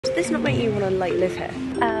Does this not make you want to like live here?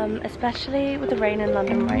 Especially with the rain in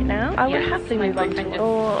London right now. I would happily move on to.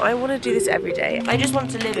 Oh, I want to do this every day. I just want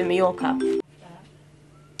to live in Mallorca.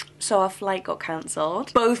 So our flight got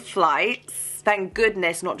cancelled. Both flights. Thank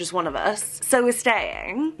goodness, not just one of us. So we're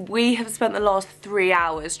staying. We have spent the last 3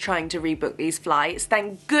 hours trying to rebook these flights.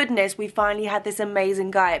 Thank goodness we finally had this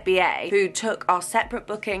amazing guy at BA who took our separate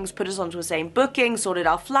bookings, put us onto the same booking, sorted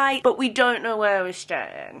our flight, but we don't know where we're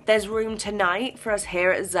staying. There's room tonight for us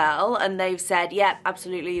here at Zell, and they've said, yep,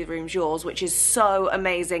 absolutely, the room's yours, which is so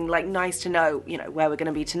amazing, like nice to know, you know, where we're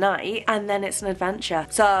gonna be tonight. And then it's an adventure.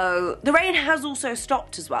 So the rain has also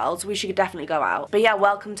stopped as well, so we should definitely go out. But yeah,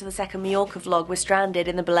 welcome to the second Mallorca vlog. We're stranded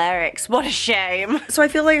in the Balearics. What a shame. So I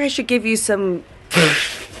feel like I should give you some...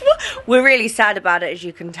 We're really sad about it, as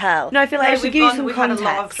you can tell. No, I feel like I should give you some context. We've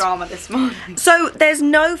had a lot of drama this morning. So there's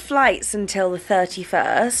no flights until the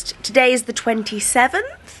 31st. Today is the 27th.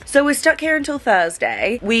 So we're stuck here until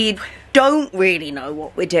Thursday. We don't really know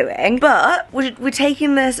what we're doing, but we're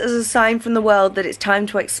taking this as a sign from the world that it's time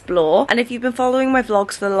to explore. And if you've been following my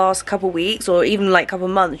vlogs for the last couple weeks or even like couple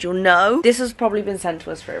months, you'll know this has probably been sent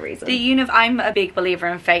to us for a reason. I'm a big believer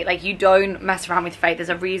in fate. Like, you don't mess around with fate. There's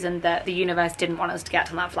a reason that the universe didn't want us to get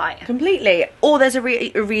on that flight. Completely. Or there's a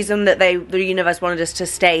reason that the universe wanted us to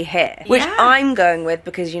stay here, which I'm going with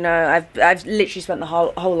because, you know, I've literally spent the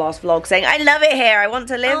whole last vlog saying I love it here, I want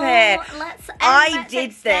to live here. I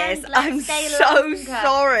did this. I'm so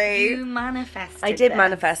sorry. You manifested I did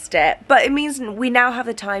manifest it, but it means we now have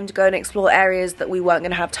the time to go and explore areas that we weren't going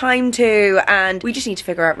to have time to, and we just need to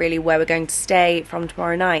figure out really where we're going to stay from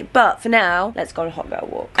tomorrow night. But for now, let's go on a hot girl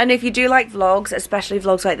walk. And if you do like vlogs, especially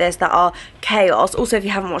vlogs like this that are chaos, also if you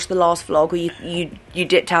haven't watched the last vlog or you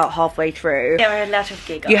dipped out halfway through, there were a lot of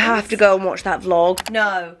giggles. You have to go and watch that vlog.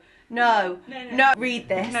 No, read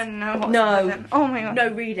this. No. Oh my god. No,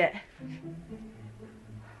 read it.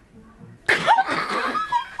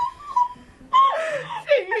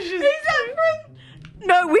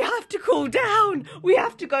 No, we have to cool down. We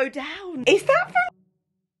have to go down. Is that from...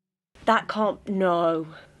 That can't... No.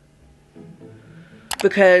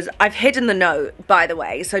 Because I've hidden the note, by the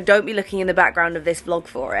way, so don't be looking in the background of this vlog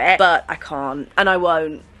for it. But I can't, and I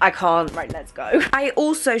won't. I can't. Right, let's go. I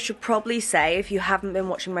also should probably say, if you haven't been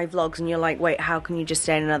watching my vlogs and you're like, wait, how can you just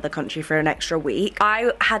stay in another country for an extra week?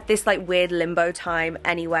 I had this like weird limbo time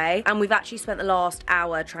anyway, and we've actually spent the last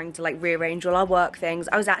hour trying to like rearrange all our work things.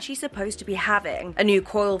 I was actually supposed to be having a new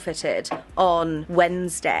coil fitted on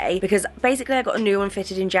Wednesday, because basically I got a new one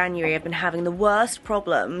fitted in January. I've been having the worst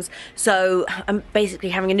problems, so I'm basically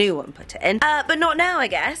having a new one put in. But not now, I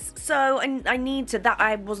guess. So I need to,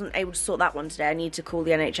 I wasn't able to sort that one today. I need to call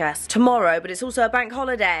the NHS tomorrow, but it's also a bank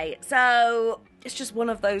holiday, so it's just one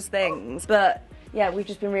of those things. But yeah, we've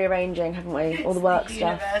just been rearranging, haven't we? All the work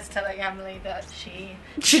stuff. The universe telling Emily that she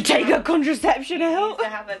should take her contraception out. To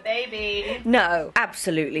have a baby. No,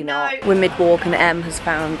 absolutely not. We're mid-walk and Em has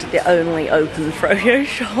found the only open froyo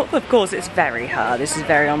shop. Of course, it's very her. This is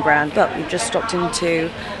very on brand. But we've just stopped into...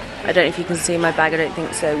 I don't know if you can see my bag, I don't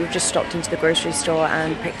think so. We've just stopped into the grocery store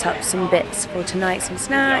and picked up some bits for tonight, some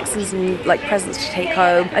snacks and some like presents to take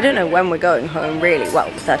home. I don't know when we're going home really, well,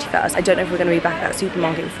 the 31st. I don't know if we're going to be back at that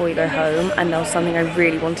supermarket before we go home, and there was something I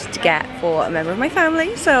really wanted to get for a member of my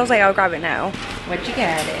family, so I was like, I'll grab it now. What'd you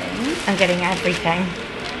get in? I'm getting everything.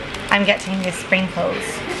 I'm getting the sprinkles.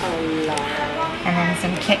 Oh, love. And then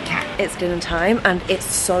some Kit Kat. It's dinner time and it's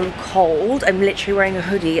so cold. I'm literally wearing a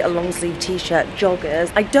hoodie, a long sleeve t-shirt,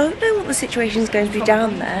 joggers. I don't know what the situation is going to be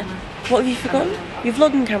down there. What have you forgotten? Your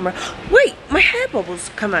vlogging camera. Wait, my hair bubbles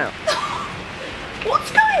come out.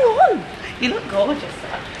 What's going on? You look gorgeous,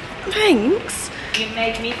 sir. Thanks. You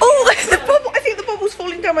made me feel the bubble. I think the bubble's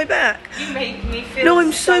falling down my back. You make me feel No,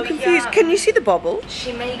 I'm so confused. Young. Can you see the bubble?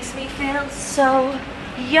 She makes me feel so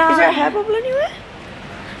young. Is there a hair bubble anywhere?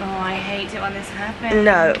 Oh, I hate it when this happens.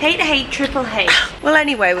 No. Hate, triple hate. Well,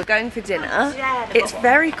 anyway, we're going for dinner. It's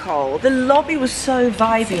very cold. The lobby was so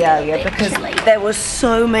vibey earlier because there were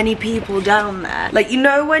so many people down there. Like, you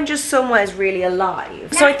know when just somewhere's really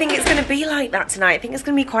alive? So I think it's going to be like that tonight. I think it's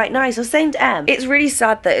going to be quite nice. I was saying to Em, it's really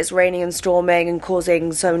sad that it's raining and storming and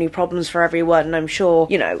causing so many problems for everyone. And I'm sure,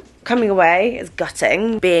 you know, coming away is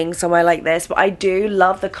gutting being somewhere like this. But I do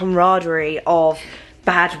love the camaraderie of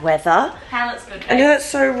bad weather. Hell, it's good. I know that's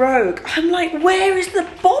so rogue. I'm like, where is the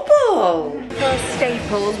bobble? For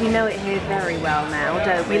staples, we know it here very well now,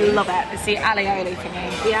 don't we? We love it. It's the alioli for me.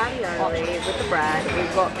 The alioli with the bread.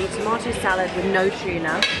 We've got the tomato salad with no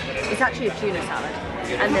tuna. It's actually a tuna salad.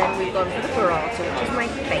 And then we've gone for the burrata, which is my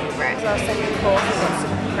favourite. As our second course, we've got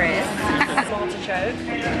some crisps, some artichoke,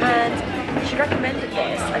 and she recommended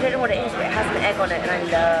this. I don't know what it is, but it has an egg on it, and I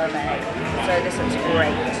love egg. So this looks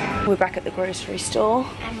great. We're back at the grocery store.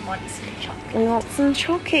 And want some chocolate. We want some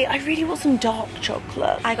chocolate. I really want some dark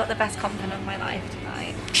chocolate. I got the best compliment of my life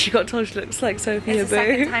tonight. She got told she looks like Sophia It's the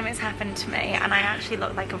second time it's happened to me, and I actually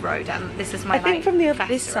look like a rodent. This is my, I think from the other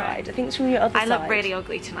this side. I think it's from your other side. I look really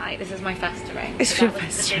ugly tonight. This is my festering. It's your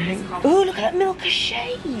festering. Oh, look at that Milka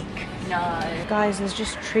shake. No. Guys, there's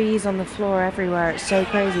just trees on the floor everywhere. It's so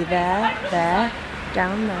crazy. There,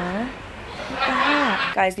 down there. Look at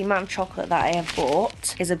that. Guys, the amount of chocolate that I have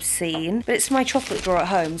bought is obscene, but it's my chocolate drawer at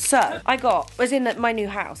home. So, I was in my new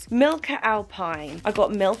house, Milka Alpine. I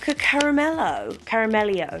got Milka Caramello,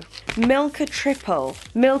 Milka Triple,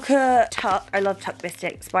 Milka Tuck. I love Tuck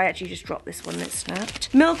biscuits, but I actually just dropped this one and it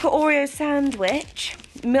snapped. Milka Oreo Sandwich,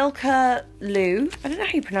 Milka Lou. I don't know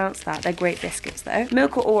how you pronounce that. They're great biscuits though.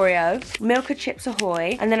 Milka Oreo, Milka Chips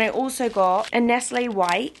Ahoy, and then I also got a Nestle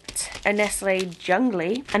White, a Nestle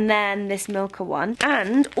Jungly, and then this Milka one,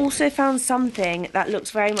 and also found something that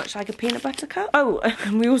looks very much like a peanut butter cup. Oh,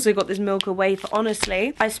 and we also got this Milka wafer.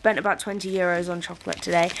 Honestly, I spent about 20 euros on chocolate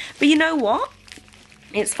today, but you know what?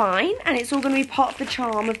 It's fine, and it's all going to be part of the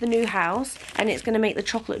charm of the new house, and it's going to make the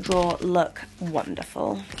chocolate drawer look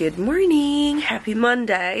wonderful. Good morning, happy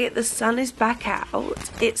Monday. The sun is back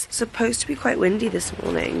out. It's supposed to be quite windy this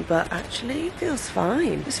morning, but actually it feels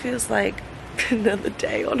fine. This feels like another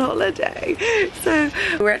day on holiday. So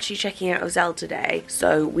we're actually checking out of Zell today,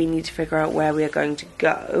 so we need to figure out where we are going to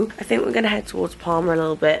go. I think we're going to head towards Palma a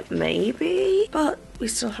little bit, maybe, but we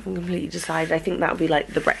still haven't completely decided. I think that'll be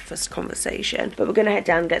like the breakfast conversation, but we're going to head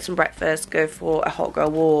down, get some breakfast, go for a hot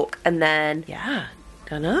girl walk, and then yeah,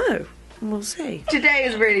 don't know, we'll see. Today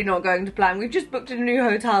is really not going to plan. We've just booked a new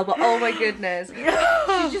hotel, but oh my goodness,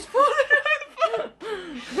 she's just fallen over.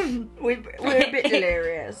 We're a bit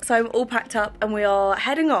delirious. So I'm all packed up and we are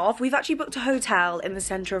heading off. We've actually booked a hotel in the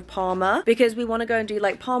centre of Palma because we want to go and do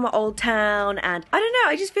like Palma Old Town, and I don't know,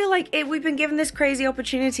 I just feel like we've been given this crazy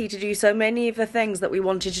opportunity to do so many of the things that we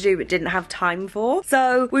wanted to do but didn't have time for.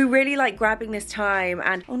 So we're really like grabbing this time,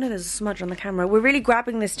 and oh no, there's a smudge on the camera. We're really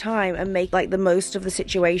grabbing this time and make like the most of the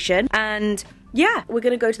situation. And yeah, we're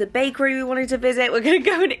gonna go to the bakery we wanted to visit. We're gonna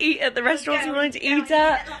go and eat at the restaurants we wanted to eat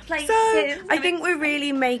at. So I think we're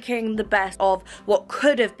really making the best of what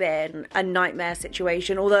could have been a nightmare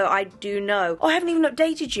situation. Although I do know, I haven't even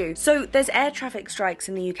updated you. So there's air traffic strikes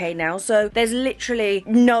in the UK now. So there's literally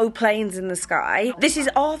no planes in the sky. This is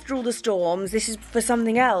after all the storms. This is for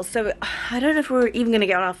something else. So I don't know if we're even gonna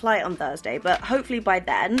get on our flight on Thursday, but hopefully by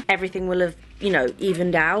then everything will have, you know,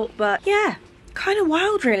 evened out. But yeah, kind of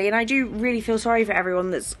wild really, and I do really feel sorry for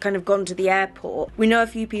everyone that's kind of gone to the airport. We know a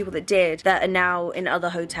few people that did, that are now in other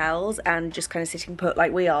hotels and just kind of sitting put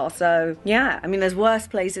like we are. So yeah, I mean, there's worse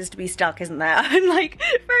places to be stuck, isn't there? I'm like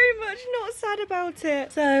very much not sad about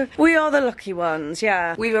it. So we are the lucky ones.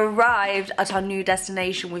 Yeah, we've arrived at our new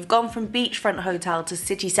destination. We've gone from beachfront hotel to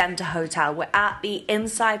city centre hotel. We're at the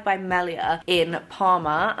Inside by Melia in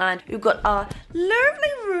Palma, and we've got our lovely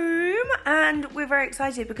room, and we're very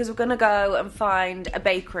excited because we're gonna go and find a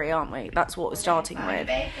bakery, aren't we? That's what we're starting with.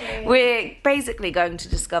 We're basically going to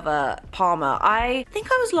discover Palma. I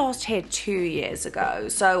think I was last here 2 years ago,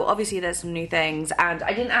 so obviously there's some new things, and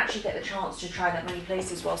I didn't actually get the chance to try that many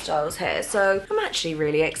places whilst I was here, so I'm actually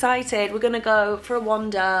really excited. We're gonna go for a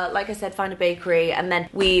wander, like I said, find a bakery, and then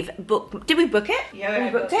we've booked, did we book it? Yeah,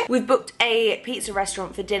 we booked it. We've booked a pizza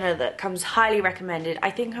restaurant for dinner that comes highly recommended.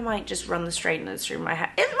 I think I might just run the straighteners through my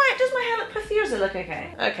hair. Does my hair look puffy or does it look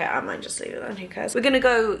okay? Okay, I might just leave it then, who cares? We're gonna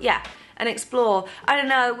go, yeah, and explore. I don't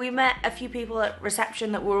know, we met a few people at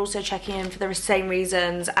reception that were also checking in for the same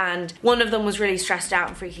reasons, and one of them was really stressed out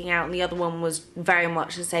and freaking out, and the other one was very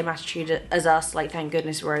much the same attitude as us, like thank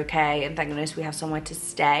goodness we're okay and thank goodness we have somewhere to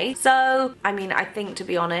stay. So I mean, I think, to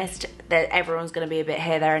be honest, that everyone's going to be a bit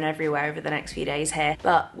here, there and everywhere over the next few days here,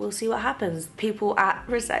 but we'll see what happens. People at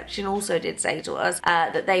reception also did say to us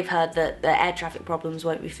that they've heard that the air traffic problems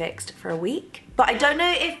won't be fixed for a week. But I don't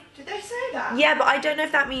know if... Did they say that? Yeah, but I don't know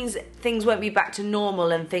if that means things won't be back to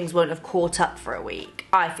normal and things won't have caught up for a week.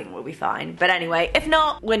 I think we'll be fine. But anyway, if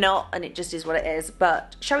not, we're not, and it just is what it is.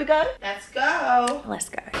 But shall we go? Let's go. Let's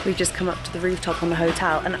go. We've just come up to the rooftop on the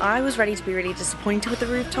hotel, and I was ready to be really disappointed with the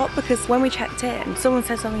rooftop because when we checked in, someone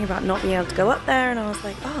said something about not being able to go up there, and I was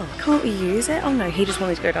like, oh, can't we use it? Oh no, he just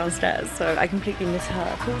wanted to go downstairs, so I completely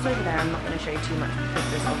misheard. Pool's over there. I'm not going to show you too much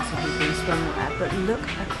because there's obviously people in swimwear, but look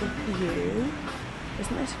at the view.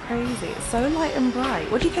 Isn't this crazy? It's so light and bright.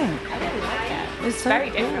 What do you think? I really like it. It's It's so very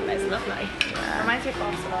cool. different, but it's lovely. Yeah. Reminds me of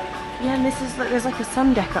Barcelona. Yeah, and this is like, there's like a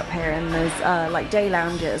sun deck up here, and there's like day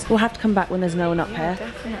lounges. We'll have to come back when there's no one up here.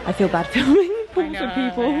 Definitely. I feel bad filming for I know,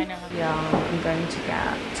 people. I know. Yeah, I'm going to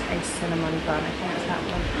get a cinnamon bun. I think it's that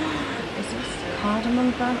one. Is this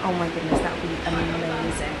cardamom bun? Oh my goodness, that would be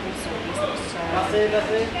amazing. Also, these look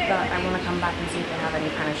so but I want to come back and see if they have any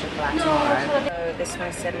kind of chocolate tomorrow. So this is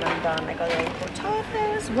my cinnamon bun. I got a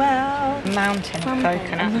cortado as well. Mountain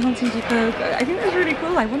coconut. Mountain dew coconut. I think that's really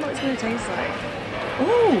cool. I wonder what it's going to taste like.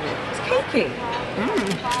 Ooh, it's cakey.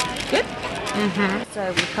 Good.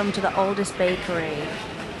 So we've come to the oldest bakery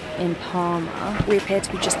in Parma. We appear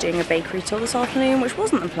to be just doing a bakery tour this afternoon, which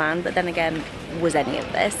wasn't the plan, but then again, was any of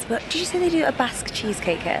this. But did you say they do a Basque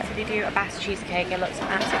cheesecake here? So they do a Basque cheesecake. It looks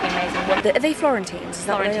absolutely amazing. Are they Florentines? Is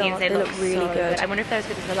that what Florentines, they look really so good. I wonder if those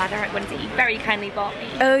because the ladder ones that you very kindly bought me.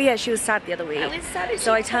 Oh yeah, she was sad the other week. I was sad.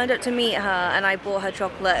 So I turned up to meet her and I bought her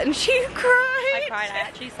chocolate and she cried. I cried. I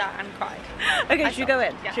actually sat and cried. Okay, should we go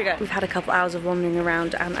in? Yeah. Should we go? We've had a couple hours of wandering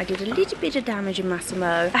around and I did a little bit of damage in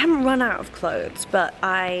Massimo. I haven't run out of clothes, but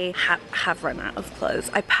I have run out of clothes.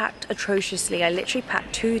 I packed atrociously. I literally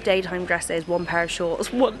packed 2 daytime dresses, 1 pair of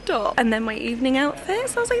shorts, 1 top, and then my evening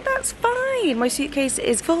outfits. I was like, that's fine. My suitcase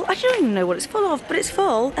is full. I don't even know what it's full of, but it's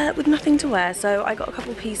full with nothing to wear. So I got a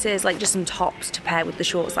couple pieces, like just some tops to pair with the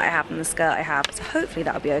shorts that I have and the skirt I have. So hopefully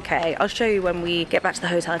that'll be okay. I'll show you when we get back to the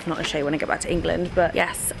hotel. If not, I'll show you when I get back to England. But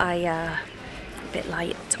yes, a bit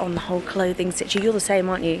light on the whole clothing situation. You're the same,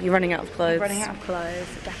 aren't you? You're running out of clothes. Running out of clothes.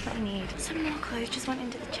 Definitely need some more clothes. Just went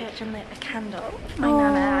into the church and lit a candle. My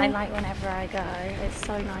Aww. nana, I like whenever I go. It's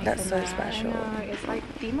so nice. That's in so there. special. I know. It's like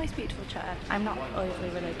the most beautiful church. I'm not overly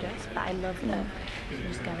religious, but I love that you can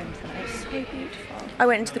just go into them. It's so beautiful. I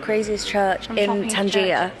went into the craziest church in shopping to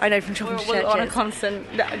Tangier. churches. I know, from shopping to We're on a churches.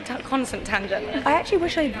 constant tangent. I actually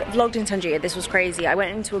wish I vlogged in Tangier. This was crazy. I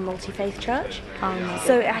went into a multi-faith church.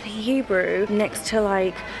 So it had Hebrew next to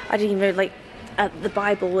like, I didn't even know, like the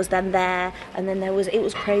Bible was then there, and then it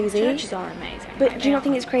was crazy. Churches are amazing. But do you not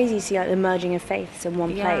think it's crazy to see like the merging of faiths in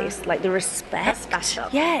one place? Like the respect. That's special.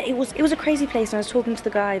 Yeah, it was a crazy place, and I was talking to the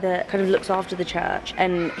guy that kind of looks after the church,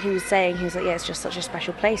 and he was like, yeah, it's just such a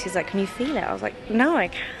special place. He's like, can you feel it? I was like, no, I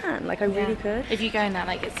can. Like I really could. If you go in there,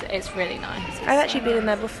 like it's really nice. I've actually been in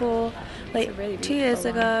there before, like really 2 years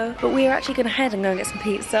beautiful ago. But we were actually going to head and go and get some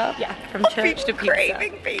pizza. Yeah, from I've church to been pizza.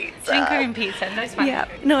 craving pizza. I've been craving pizza. No, it's fine. Yeah,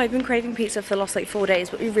 no, I've been craving pizza for the last like 4 days,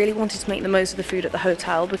 but we really wanted to make the most of the food at the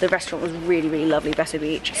hotel, but the restaurant was really, really lovely, Better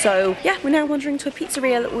Beach. So yeah, we're now wandering to a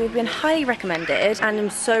pizzeria that we've been highly recommended, and I'm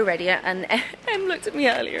so ready. And Em looked at me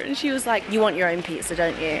earlier and she was like, you want your own pizza,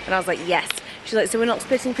 don't you? And I was like, yes. She's like, so we're not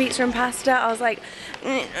splitting pizza and pasta? I was like,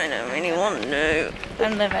 I don't really want to.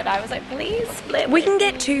 And livid. I was like, please split. We can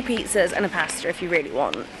get 2 pizzas and a pasta if you really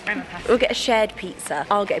want. I'm a pasta. We'll get a shared pizza.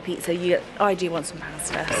 I'll get a pizza. I do want some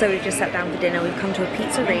pasta. So we've just sat down for dinner. We've come to a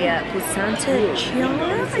pizzeria called Santa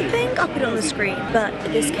Chiara, I think. I'll put it on the screen. But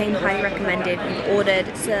this came highly recommended. We've ordered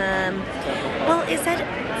some, well, it said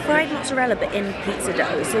fried mozzarella but in pizza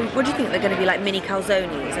dough. So what do you think? They're going to be like mini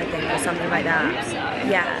calzones, I think, or something like that.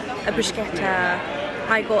 Yeah, a bruschetta.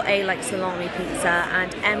 I got a like salami pizza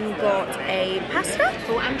and Em got a pasta.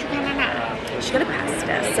 Oh, Andrew Canana. She got a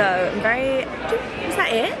pasta, so I'm very... Was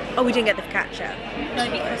that it? Oh, we didn't get the focaccia. No,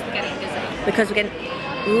 because we're getting dessert. Because we're getting...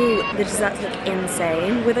 Ooh, the desserts look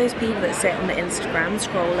insane. We're those people that sit on the Instagram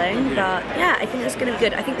scrolling, but yeah, I think it's gonna be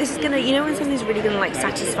good. I think this is gonna, you know when something's really gonna like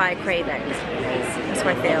satisfy a craving? That's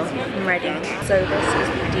what I feel. I'm ready. So this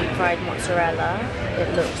is deep fried mozzarella.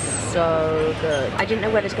 It looks so good. I didn't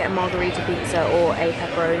know whether to get a margarita pizza or a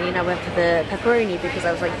pepperoni, and I went for the pepperoni because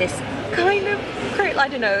I was like, this kind of great. I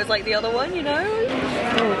don't know, it's like the other one, you know?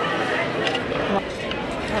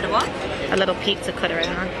 What a what? A little pizza cutter in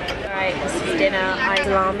there. Alright, this is dinner. I had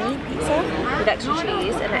salami pizza with extra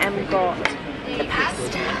cheese, and Em got the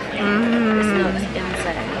pasta. This looks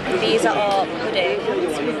insane. These are our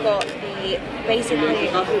puddings. We've got the basically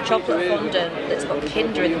chocolate fondant that's got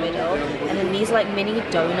Kinder in the middle, and then these like mini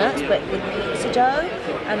donuts but with pizza dough.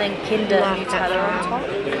 And then Kinder Nutella on top.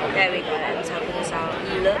 There we go, it's helping us out.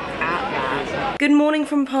 Look at that. Good morning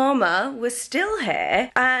from Parma. We're still here,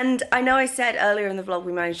 and I know I said earlier in the vlog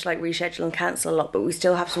we managed to like reschedule and cancel a lot, but we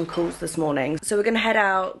still have some calls this morning. So we're gonna head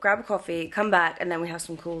out, grab a coffee, come back, and then we have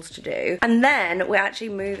some calls to do. And then we're actually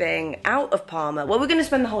moving out of Parma. Well, we're gonna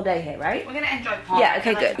spend the whole day here, right? We're gonna enjoy Parma. Yeah,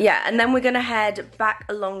 okay, good. Yeah, and then we're gonna head back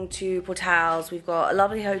along to Portals. We've got a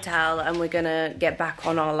lovely hotel, and we're gonna get back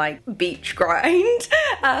on our like beach grind.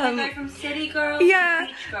 We go from city girls Yeah, to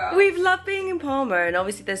beach girls. we've loved being in Parma, and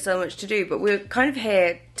obviously there's so much to do, but we're kind of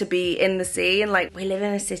here to be in the sea, and like we live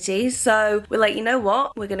in a city, so we're like, you know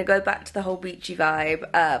what, we're gonna go back to the whole beachy vibe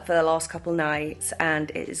for the last couple nights, and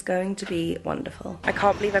it is going to be wonderful. I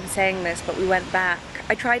can't believe I'm saying this, but we went back,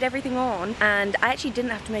 I tried everything on, and I actually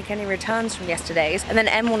didn't have to make any returns from yesterday's, and then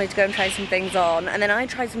Em wanted to go and try some things on, and then I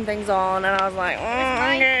tried some things on, and I was like,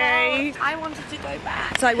 okay. I wanted to go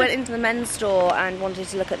back. So I went into the men's store and wanted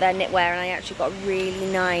to look at their knitwear, and I actually got a really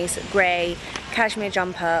nice grey cashmere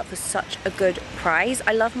jumper for such a good price.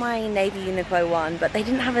 I love my navy Uniqlo one, but they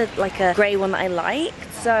didn't have a grey one that I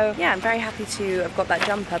liked. So yeah, I'm very happy to have got that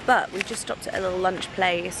jumper, but we just stopped at a little lunch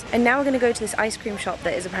place. And now we're gonna go to this ice cream shop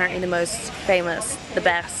that is apparently the most famous, the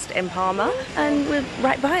best in Parma, and we're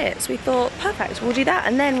right by it. So we thought, perfect, we'll do that.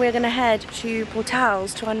 And then we're gonna head to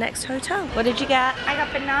Portals to our next hotel. What did you get? I got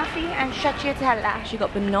banoffee and stracciatella. She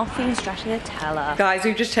got banoffee and stracciatella. Guys,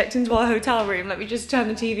 we've just checked into our hotel room. Let me just turn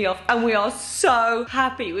the TV off, and we are so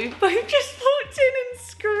happy. We've both just walked in and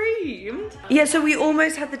screamed. Yeah, so we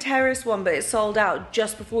almost had the terrace one, but it sold out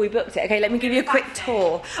just before we booked it. Okay, let me give you a quick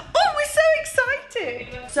tour. Oh, we're so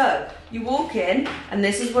excited. So you walk in, and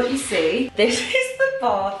this is what you see. This is the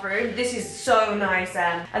bathroom. This is so nice,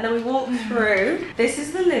 Em. And then we walk through. This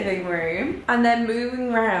is the living room, and then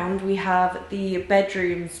moving around we have the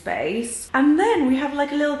bedroom space, and then we have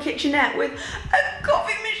like a little kitchenette with a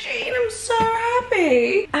coffee machine. I'm so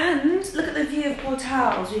happy. And look at the view of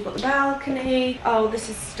Portals. We've got the balcony. Oh, this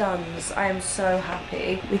is stuns. I am so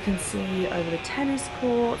happy. We can see over the tennis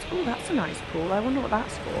courts. Oh, that's a nice pool. I wonder what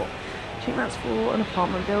that's for. Do you think that's for an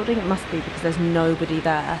apartment building? It must be, because there's nobody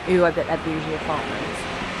there. Ooh, I bet they're bougie apartments.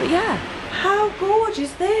 But yeah, how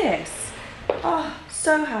gorgeous is this? Oh,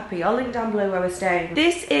 so happy. I'll link down below where we're staying.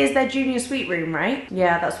 This is their junior suite room, right?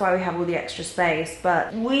 Yeah, that's why we have all the extra space.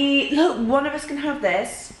 But look, one of us can have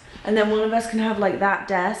this, and then one of us can have like that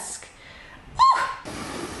desk. Ooh.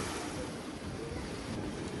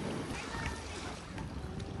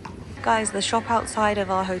 Guys, the shop outside of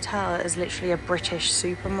our hotel is literally a British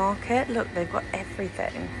supermarket. Look, they've got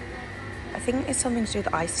everything. I think it's something to do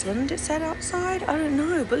with Iceland, it said outside. I don't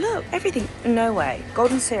know, but look, everything. No way.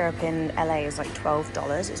 Golden syrup in LA is like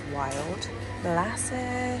 $12. It's wild.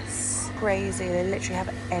 Molasses. Crazy. They literally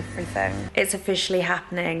have everything. It's officially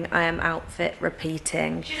happening. I am outfit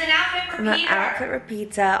repeating. She's an outfit repeater. I'm an outfit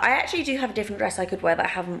repeater. I actually do have a different dress I could wear that I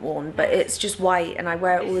haven't worn, but it's just white and I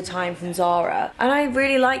wear it all the time from Zara. And I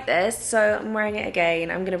really like this, so I'm wearing it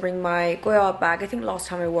again. I'm gonna bring my Goyard bag. I think last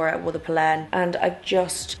time I wore it, I wore the Polen, and I've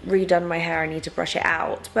just redone my hair. I need to brush it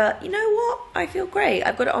out. But you know what? I feel great.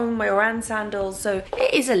 I've got it on with my Oran sandals, so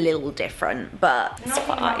it is a little different, but it's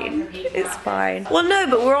fine. It's fine. Well, no,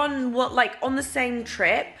 but we're on on the same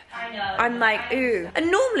trip. I know. I'm like, ooh.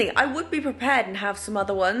 And normally I would be prepared and have some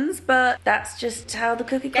other ones, but that's just how the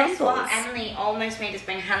cookie crumbles. Guess what? Emily almost made us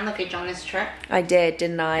bring hand luggage on this trip. I did,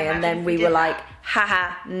 didn't I? And then we were like,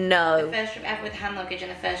 haha, no. The first trip ever with hand luggage,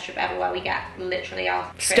 and the first trip ever where we get literally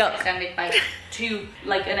our trip Stuck. extended by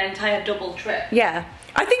an entire double trip. Yeah.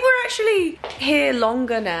 I think we're actually here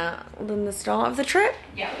longer now than the start of the trip.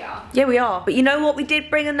 Yeah, we are. Yeah, we are. But you know what we did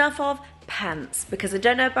bring enough of? Pants. Because I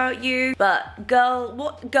don't know about you, but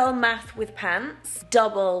girl math with pants?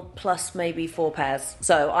 Double plus maybe 4 pairs.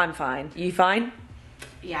 So I'm fine. You fine?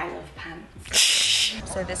 Yeah, I love pants.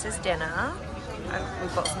 So this is dinner.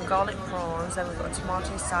 We've got some garlic prawns, then we've got a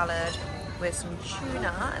tomato salad with some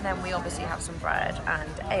tuna, and then we obviously have some bread and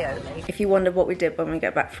aioli. If you wondered what we did when we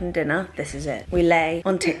get back from dinner, this is it. We lay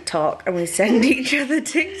on TikTok and we send each other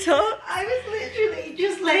TikTok. I was literally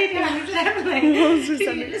just laying down with Emily. You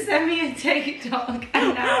just sent me a TikTok,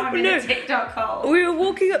 and now I'm in a TikTok hole. We were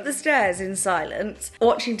walking up the stairs in silence,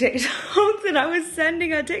 watching TikToks, and I was sending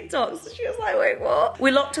her TikToks. She was like, wait, what? We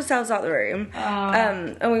locked ourselves out the room,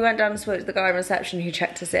 and we went down and spoke to the guy in reception who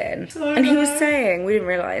checked us in. And he was saying, we didn't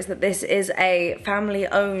realise that this is a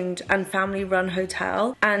family-owned and family-run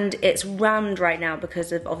hotel, and it's rammed right now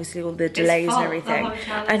because of obviously all the delays and everything.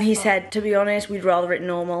 And he said, to be honest, we'd rather it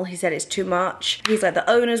normal. He said it's too much. He's like, like,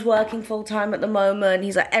 the owner's working full time at the moment.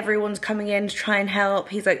 He's like, everyone's coming in to try and help.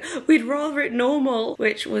 He's like, we'd rather it normal,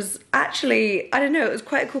 which was actually, I don't know, it was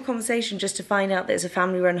quite a cool conversation just to find out that it's a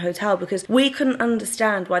family run hotel, because we couldn't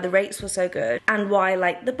understand why the rates were so good and why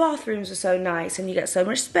like the bathrooms were so nice and you get so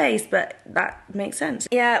much space, but that makes sense.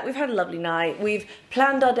 Yeah, we've had a lovely night. We've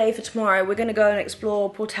planned our day for tomorrow. We're gonna go and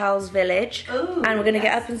explore Portal's village. Ooh, and we're gonna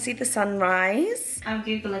get up and see the sunrise. I'm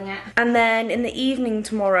Googling it. And then in the evening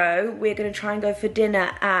tomorrow, we're going to try and go for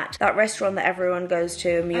dinner at that restaurant that everyone goes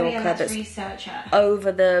to in Mallorca. Oh yeah, that's Researcher.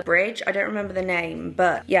 Over the bridge. I don't remember the name,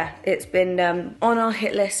 but yeah, it's been on our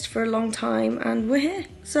hit list for a long time and we're here.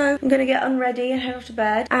 So I'm going to get unready and head off to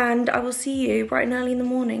bed, and I will see you bright and early in the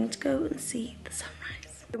morning to go and see the sunrise.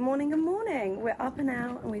 Good morning, good morning. We're up and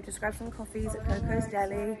out and we've just grabbed some coffees at Coco's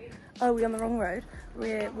Deli. Oh, we're on the wrong road.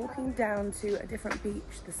 We're walking down to a different beach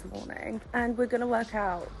this morning and we're gonna work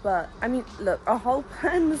out, but I mean, look, our whole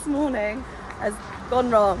plan this morning has gone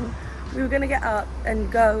wrong. We were gonna get up and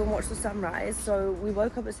go and watch the sunrise, so we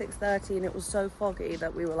woke up at 6:30 and it was so foggy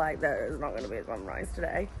that we were like, there is not gonna be a sunrise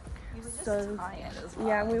today. You were just tired as well.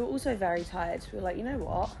 Yeah, and we were also very tired, so we were like, you know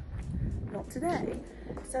what? Not today.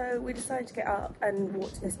 So we decided to get up and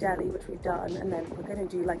walk to this deli, which we've done, and then we're going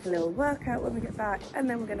to do like a little workout when we get back, and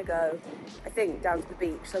then we're going to go, I think, down to the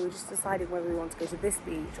beach. So we're just deciding whether we want to go to this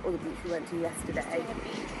beach or the beach we went to yesterday.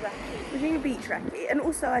 We're doing a beach recce, and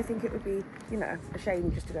also I think it would be, you know, a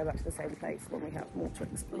shame just to go back to the same place when we have more to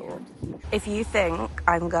explore. If you think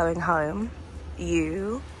I'm going home,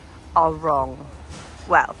 you are wrong.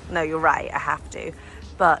 Well, no, you're right, I have to.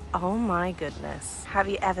 But, oh my goodness, have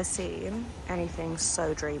you ever seen anything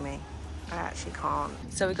so dreamy? I actually can't.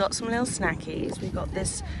 So we got some little snackies. We got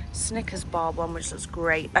this Snickers bar one, which looks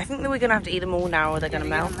great. I think that we're gonna have to eat them all now or they're gonna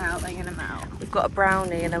melt. They're gonna melt. We've got a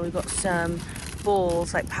brownie and then we've got some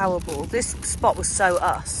balls, like power balls. This spot was so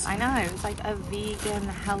us. I know, it's like a vegan,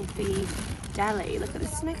 healthy deli. Look at the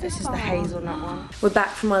Snickers. This is the hazelnut one. We're back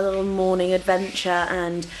from our little morning adventure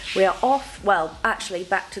and we are off, well, actually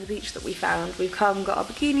back to the beach that we found. We've come, got our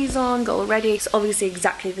bikinis on, got all ready. It's obviously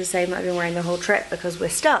exactly the same that I've been wearing the whole trip because we're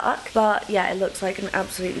stuck. But yeah, it looks like an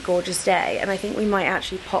absolutely gorgeous day. And I think we might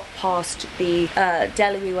actually pop past the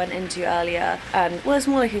deli we went into earlier, and well, it's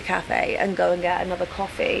more like a cafe, and go and get another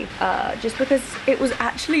coffee. Just because it was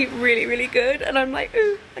actually really, really good. And I'm like,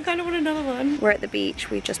 ooh, I kind of want another one. We're at the beach,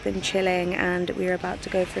 we've just been chilling and we were about to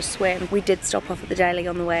go for a swim. We did stop off at the deli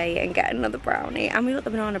on the way and get another brownie, and we got the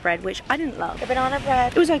banana bread, which I didn't love. The banana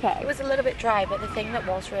bread, it was okay. It was a little bit dry, but the thing that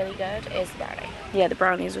was really good is the brownie. Yeah, the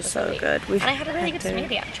brownies were so good. And I had a really good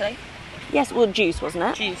smoothie actually. Yes, well, juice, wasn't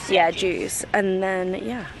it? Juice. Yeah, juice. And then,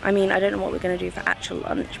 yeah, I mean, I don't know what we're going to do for actual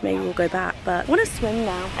lunch. Maybe we'll go back, but I want to swim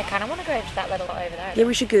now. I kind of want to go to that little spot over there. Yeah,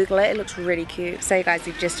 we should Google it. It looks really cute. So, guys,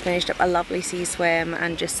 we've just finished up a lovely sea swim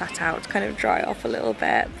and just sat out to kind of dry off a little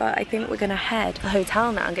bit. But I think we're going to head to the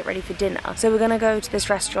hotel now and get ready for dinner. So we're going to go to this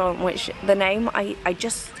restaurant, which the name, I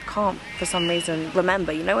just can't, for some reason,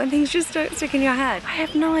 remember. You know, when things just don't stick in your head. I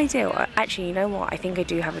have no idea. Actually, you know what? I think I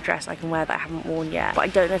do have a dress I can wear that I haven't worn yet. But I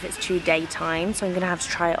don't know if it's too daytime, so I'm gonna have to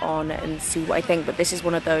try it on and see what I think. But this is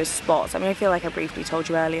one of those spots. I mean, I feel like I briefly told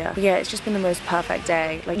you earlier, but yeah, it's just been the most perfect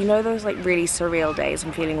day. Like, you know those like really surreal days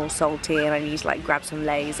I'm feeling all salty and I need to like grab some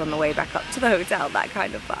Lays on the way back up to the hotel, that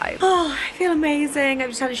kind of vibe. Oh, I feel amazing. I've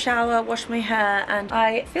just had a shower, washed my hair, and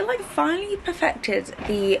I feel like I finally perfected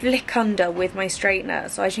the flick under with my straightener,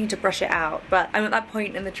 so I just need to brush it out. But I'm at that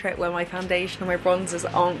point in the trip where my foundation and my bronzers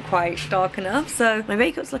aren't quite dark enough, so my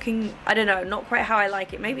makeup's looking, I don't know, not quite how I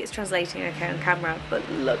like it. Maybe it's translating okay on camera, but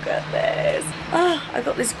look at this. Oh, I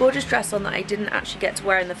got this gorgeous dress on that I didn't actually get to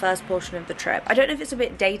wear in the first portion of the trip. I don't know if it's a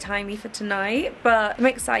bit daytimey for tonight, but I'm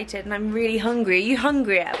excited and I'm really hungry. Are you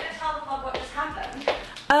hungry, Em? Tell the vlog what just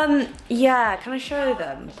happened. Yeah, can I show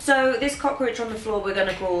them? So this cockroach on the floor we're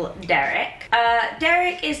gonna call Derek.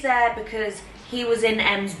 Derek is there because he was in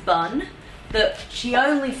Em's bun that she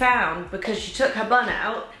only found because she took her bun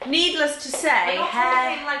out. Needless to say, we're not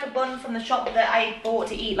talking like a bun from the shop that I bought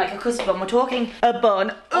to eat, like a custard bun. We're talking a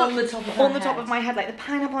bun on the top of her on the top of my head, like the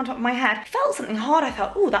pineapple on top of my head. I felt something hard. I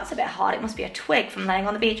thought, oh, that's a bit hard. It must be a twig from laying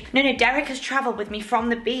on the beach. No, Derek has travelled with me from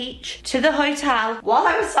the beach to the hotel while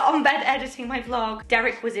I was sat on bed editing my vlog.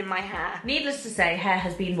 Derek was in my hair. Needless to say, hair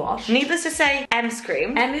has been washed. Needless to say, Em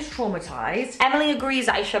screamed. Em is traumatised. Emily agrees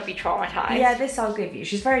that I should be traumatised. Yeah, this I'll give you.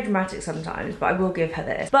 She's very dramatic sometimes, but I will give her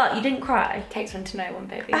this. But you didn't cry. Takes one to know one,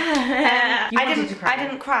 baby. I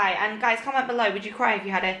didn't cry. And guys, comment below, would you cry if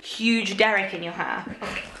you had a huge Derek in your hair?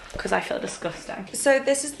 Because I feel disgusting. So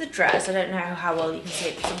this is the dress. I don't know how well you can see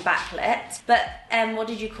it with some backlit. But what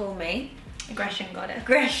did you call me? Aggression goddess.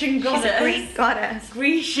 Grecian goddess. She's a Greek goddess.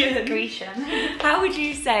 Grecian. Grecian. How would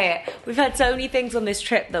you say it? We've had so many things on this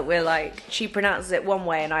trip that we're like, she pronounces it one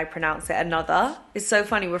way and I pronounce it another. It's so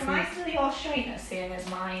funny. We're from. Am I still your straightness seeing as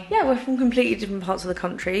mine? Yeah, we're from completely different parts of the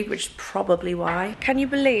country, which is probably why. Can you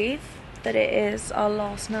believe that it is our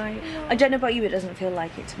last night? I don't know about you, it doesn't feel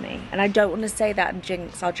like it to me. And I don't want to say that and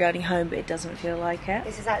jinx our journey home, but it doesn't feel like it.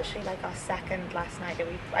 This is actually like our second last night that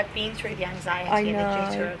I've been through the anxiety and the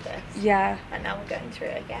jitter of this. Yeah. And now we're going through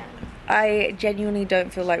it again. I genuinely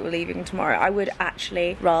don't feel like we're leaving tomorrow. I would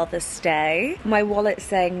actually rather stay. My wallet's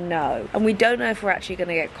saying no. And we don't know if we're actually going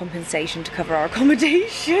to get compensation to cover our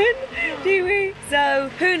accommodation, do we? So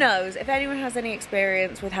who knows? If anyone has any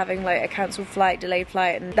experience with having like a cancelled flight, delayed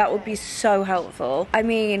flight, and that would be so helpful. I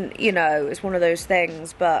mean, you know, it's one of those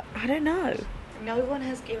things, but I don't know. No one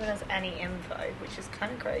has given us any info, which is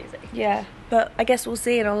kind of crazy. Yeah, but I guess we'll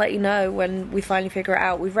see, and I'll let you know when we finally figure it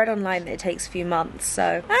out. We've read online that it takes a few months,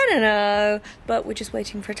 so I don't know. But we're just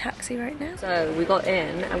waiting for a taxi right now. So we got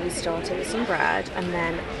in and we started with some bread, and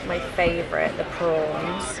then my favourite, the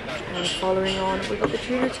prawns. And following on, we got the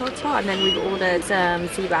tuna tartare, and then we've ordered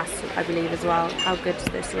sea bass, I believe, as well. How good does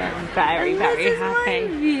this look? I'm very, very happy.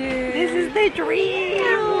 This is the dream.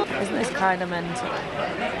 Isn't this kind of mental?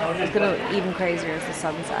 It's gonna look even crazier as the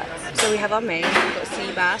sun sets. So we have our main. We've got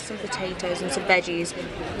sea bass, some potatoes, and some veggies.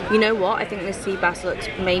 You know what? I think this sea bass looks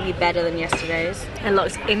maybe better than yesterday's. It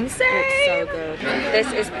looks insane. It's so good.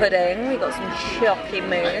 This is pudding. We got some chalky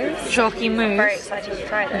mousse. Chalky mousse. I'm very excited to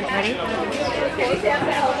try this. Ready?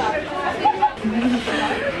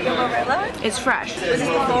 It's fresh. Was this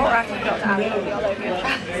before or after you got out?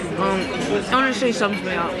 Honestly sums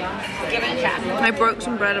me up. Give it a chat. I broke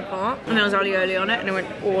some bread apart and there was alioli on it and it went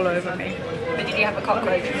all over me. But did you have a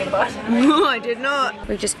cockroach in your butt? No, I did not.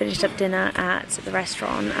 We've just finished up dinner at the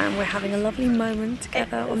restaurant and we're having a lovely moment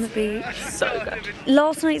together on the beach. So good.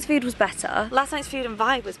 Last night's food was better. Last night's food and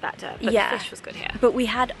vibe was better, but yeah, the fish was good here. But we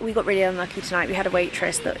got really unlucky tonight. We had a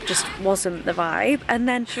waitress that just wasn't the vibe, and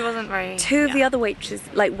then she wasn't very. Two of the other waitresses,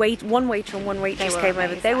 like one waiter and one waitress came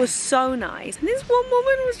over. They were so nice, and this one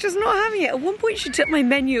woman was just not having it. At one point, she took my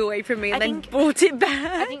menu away from me and then brought it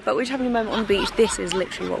back. But we're just having a moment on the beach. This is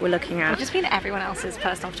literally what we're looking at. I've just been everyone else's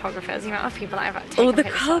personal photographers. The amount of people I've taken all the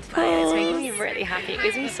couples. It's making me couples. really happy. It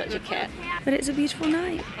gives me such a kick. But it's a beautiful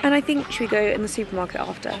night, and I think should we go in the supermarket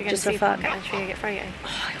after, just for fun? Should we go get Froyo?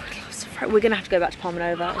 Oh, I would love some Froyo. We're gonna have to go back to Palma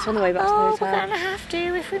Nova. It's on the way back to the hotel. We're gonna have to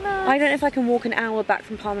if we must. I don't know if I can walk an hour back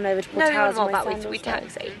from Palma Nova to Port Towers. No, we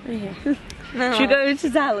taxi. Yeah. No. Should we go to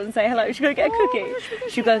Zal and say hello? Should we go get a cookie?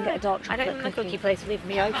 Should we go and get a dark chocolate I don't think the cookie place will leave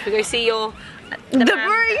me out. Should we go see your... The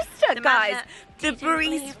barista, guys. The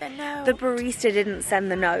barista didn't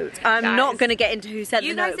send the note. I'm not going to get into who sent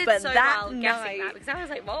the note, but that night... Because I was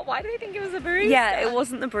like, what? Why do they think it was a barista? Yeah, it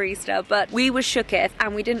wasn't the barista, but we were shooketh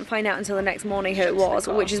and we didn't find out until the next morning who it was,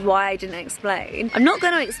 which is why I didn't explain. I'm not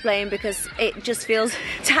going to explain because it just feels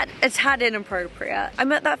a tad inappropriate.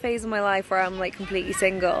 I'm at that phase of my life where I'm like completely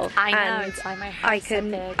single. I know, and it's like my I can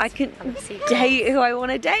date who I want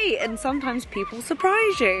to date, and sometimes people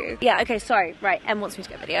surprise you. Yeah, okay, sorry. Right, Em wants me to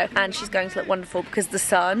get a video, and she's going to look wonderful because the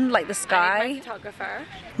sun, like the sky. I need my photographer.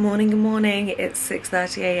 Good morning. It's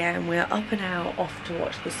 6:30 AM. We're up and out off to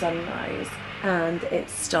watch the sunrise, and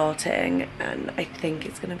it's starting, and I think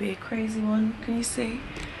it's going to be a crazy one. Can you see?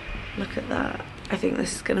 Look at that. I think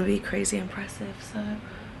this is going to be crazy impressive, so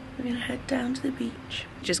we're going to head down to the beach.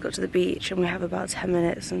 Just got to the beach and we have about 10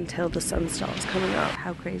 minutes until the sun starts coming up.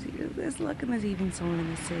 How crazy is this? Look, and there's even someone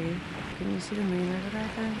in the sea. Can you see the moon over there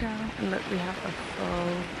going down? And look, we have a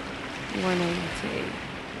full 180.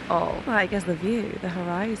 Oh, well, I guess the view, the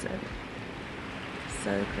horizon.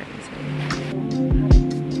 So crazy.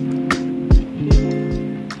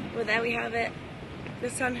 Well, there we have it. The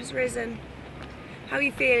sun has risen. How are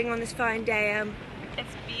you feeling on this fine day, Em?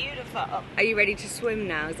 It's beautiful. Are you ready to swim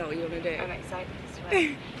now? Is that what you want to do? I'm excited to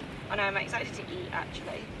swim. Oh no, I'm excited to eat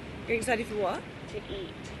actually. You're excited for what? To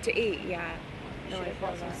eat. To eat, yeah. No, I've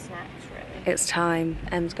got some snacks ready. It's time.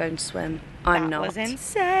 Em's going to swim. I'm not. That was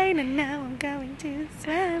insane, and now I'm going to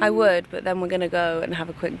swim. I would, but then we're going to go and have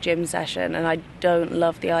a quick gym session, and I don't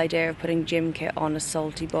love the idea of putting gym kit on a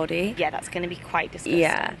salty body. Yeah, that's going to be quite disgusting.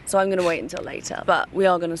 Yeah, so I'm going to wait until later, but we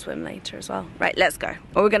are going to swim later as well. Right, let's go.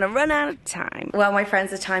 Or we're going to run out of time. Well, my friends,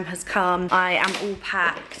 the time has come. I am all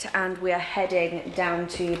packed, and we are heading down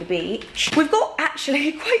to the beach. We've got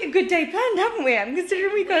actually quite a good day planned, haven't we, Em?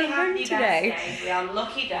 Considering we go home today. We are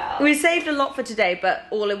lucky girls. We saved a lot for today, but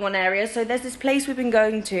all in one area. So there's this place we've been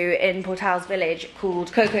going to in Port Towers Village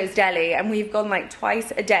called Coco's Deli, and we've gone like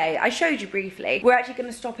twice a day. I showed you briefly. We're actually going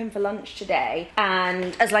to stop in for lunch today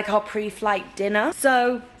and as like our pre-flight dinner.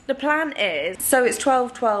 So the plan is, so it's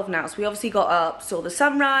 12:12 now, so we obviously got up, saw the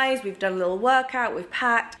sunrise, we've done a little workout, we've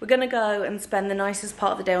packed. We're gonna go and spend the nicest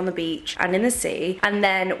part of the day on the beach and in the sea, and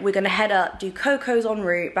then we're gonna head up, do Coco's en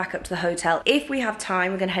route back up to the hotel. If we have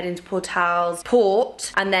time, we're gonna head into Portal's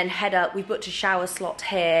port and then head up. We booked a shower slot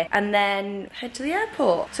here and then head to the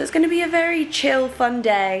airport. So it's gonna be a very chill, fun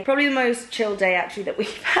day. Probably the most chill day actually that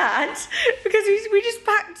we've had because we just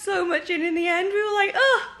packed so much in the end. We were like,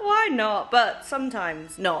 oh, why not? But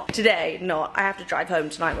sometimes not. Today, not. I have to drive home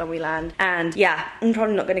tonight when we land. And yeah, I'm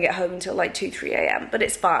probably not gonna get home until like 2, 3 a.m. But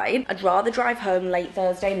it's fine. I'd rather drive home late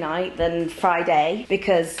Thursday night than Friday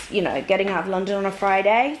because, you know, getting out of London on a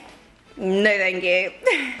Friday, no thank you.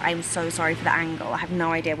 I'm so sorry for the angle. I have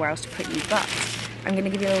no idea where else to put you, but I'm gonna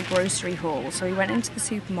give you a little grocery haul. So we went into the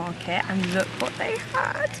supermarket and look what they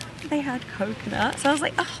had. They had coconut. So I was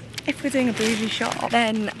like, oh, if we're doing a bougie shop,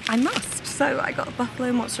 then I must. So I got a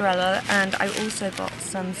buffalo mozzarella and I also got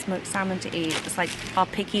some smoked salmon to eat. It's like our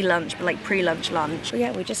picky lunch, but like pre-lunch lunch. But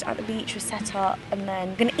yeah, we're just at the beach, we're set up, and then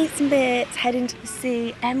we're gonna eat some bits, head into the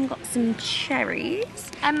sea. Em got some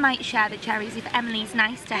cherries. Em might share the cherries if Emily's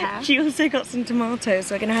nice to her. She also got some tomatoes,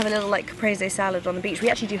 so we're gonna have a little like caprese salad on the beach. We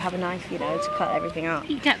actually do have a knife, you know, to cut everything up.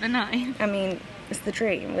 You get the knife. I mean, it's the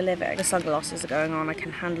dream, we're living. The sunglasses are going on, I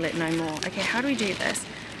can handle it no more. Okay, how do we do this?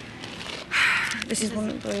 This is one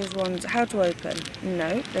of those ones. How to open?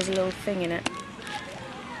 No, there's a little thing in it.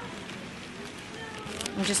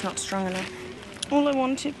 I'm just not strong enough. All I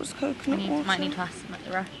wanted was coconut water. Might need to ask them at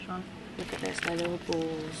the restaurant. Look at this, they're little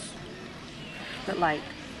balls. But like,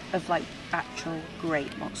 of like actual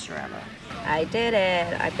great mozzarella. I did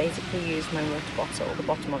it. I basically used my water bottle, the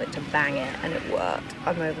bottom of it, to bang it, and it worked.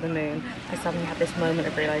 I'm over the moon. I suddenly had this moment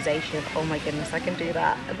of realization of, oh my goodness, I can do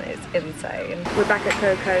that, and it's insane. We're back at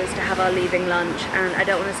Coco's to have our leaving lunch, and I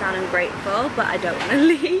don't want to sound ungrateful, but I don't want to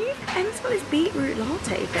leave. And it's got this beetroot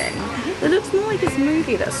latte thing. It looks more like a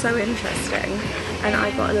smoothie. That's so interesting. And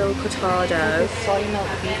I got a little cortado. Soy milk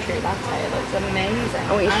beetroot latte. It looks amazing.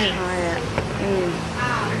 I want you to try it.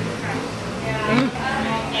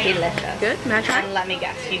 Delicious. Good? May I try? And let me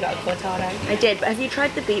guess, you got a cortado? I did, but have you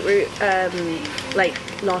tried the beetroot like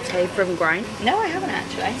latte from Grind? No, I haven't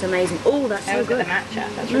actually. It's amazing. Oh, that's so good. The matcha.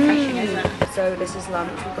 That's refreshing, isn't it? So this is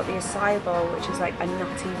lunch. We've got the acai bowl, which is like a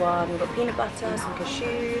nutty one. We've got peanut butter, some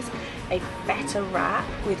cashews, a feta wrap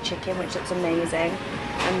with chicken, which looks amazing,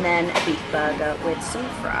 and then a beef burger with some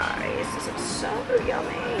fries. This looks so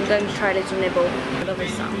yummy. I'm going to try a little nibble. I love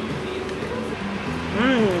this some.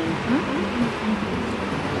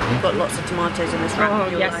 We've got lots of tomatoes in this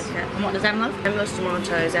wrap. You'll like it. And what does Em love? Em loves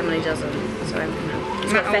tomatoes, Emily doesn't. So Em can have.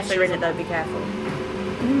 It's got feta in it though, be careful.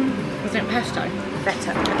 Is it pesto?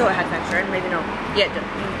 Feta. I thought it had feta in, maybe not. Yeah, it does.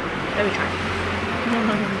 Let me try.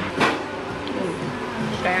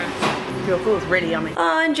 Your food's really yummy.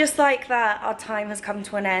 Oh, and just like that, our time has come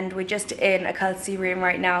to an end. We're just in a courtesy room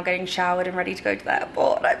right now, getting showered and ready to go to the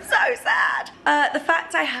airport. I'm so sad. The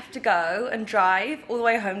fact I have to go and drive all the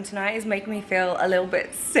way home tonight is making me feel a little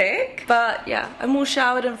bit sick. But yeah, I'm all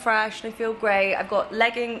showered and fresh and I feel great. I've got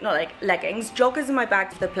leggings, joggers in my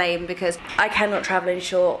bag for the plane because I cannot travel in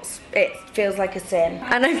shorts. It feels like a sin.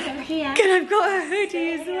 And I've got a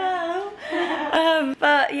hoodie as well.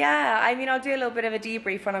 But yeah, I mean, I'll do a little bit of a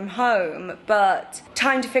debrief when I'm home, but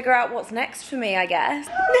time to figure out what's next for me, I guess.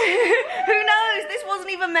 Who knows? This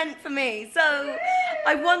wasn't even meant for me, so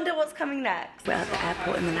I wonder what's coming next. We're at the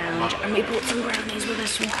airport in the lounge, and we bought some brownies with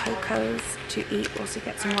us from Coco's to eat whilst we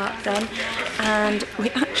get some work done. And we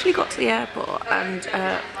actually got to the airport, and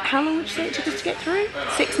how long would you say it took us to get through?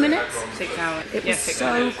 6 minutes? 6 hours. It was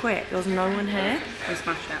so quick. There was no one here. We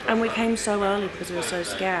smashed it. And we came so early because we were so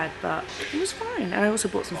scared, but it was fine. And I also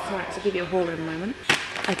bought some snacks. I'll give you a haul in a moment.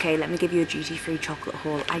 Okay, let me give you a duty-free chocolate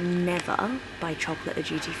haul. I never buy chocolate at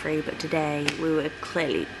duty-free, but today we were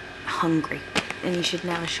clearly hungry. And you should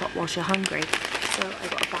never shop whilst you're hungry. So I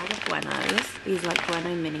got a bag of Buenos. These are like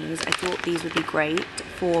Bueno minis. I thought these would be great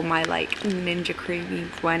for my like Ninja Creamy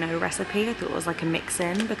Bueno recipe. I thought it was like a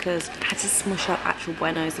mix-in because I had to smush up actual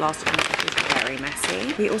Buenos last time. It was very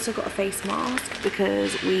messy. We also got a face mask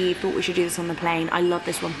because we thought we should do this on the plane. I love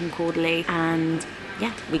this one from Cordelly, and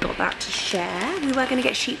yeah, we got that to share. We were gonna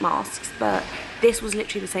get sheet masks, but this was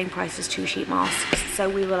literally the same price as 2 sheet masks. So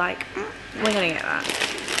we were like, we're gonna get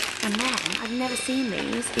that. And then, I've never seen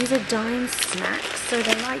these. These are dime snacks. So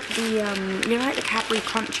they're like the, you know, like the Cadbury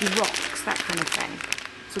Crunchy Rocks, that kind of thing.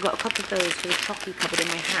 So I've got a couple of those for the chocolate cupboard in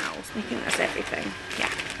my house. I think that's everything.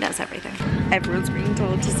 Yeah, that's everything. Everyone's being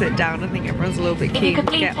told to sit down. I think everyone's a little bit keen to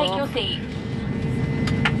get off. Your seat.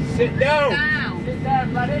 Sit down! Sit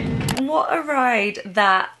down, buddy! What a ride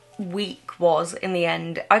that week was in the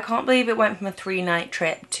end. I can't believe it went from a 3-night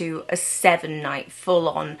trip to a 7-night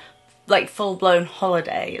full-on, like full-blown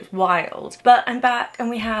holiday. It's wild. But I'm back and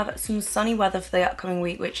we have some sunny weather for the upcoming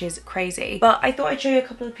week, which is crazy. But I thought I'd show you a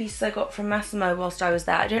couple of pieces I got from Massimo whilst I was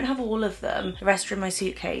there. I don't have all of them, the rest are in my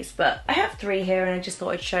suitcase, but I have 3 here and I just thought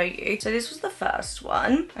I'd show you. So this was the first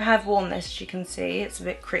one. I have worn this, as you can see, it's a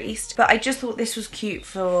bit creased, but I just thought this was cute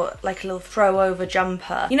for like a little throw over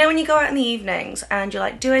jumper. You know when you go out in the evenings and you're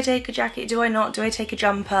like, do I take a jacket, do I not, do I take a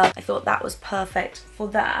jumper? I thought that was perfect for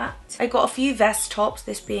that. I got a few vest tops,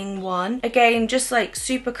 this being one. Again, just like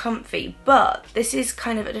super comfy, but this is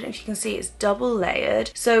kind of, I don't know if you can see, it's double layered,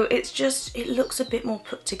 so it's just, it looks a bit more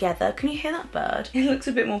put together. Can you hear that bird? It looks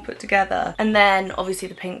a bit more put together. And then obviously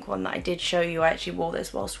the pink one that I did show you, I actually wore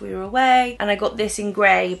this whilst we were away, and I got this in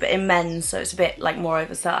grey but in men's, so it's a bit like more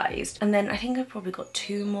oversized. And then I think I've probably got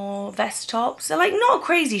 2 more vest tops. So like not a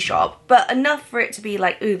crazy shop, but enough for it to be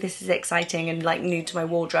like, ooh, this is exciting and like new to my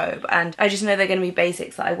wardrobe, and I just know they're going to be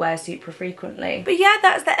basics that I wear super frequently. But yeah,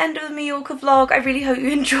 that's the end of the Mallorca vlog. I really hope you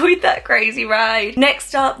enjoyed that crazy ride.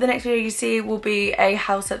 Next up, the next video you see will be a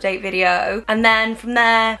house update video, and then from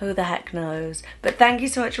there, who the heck knows. But thank you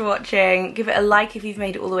so much for watching. Give it a like if you've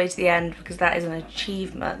made it all the way to the end, because that is an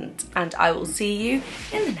achievement, and I will see you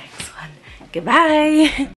in the next one. Goodbye.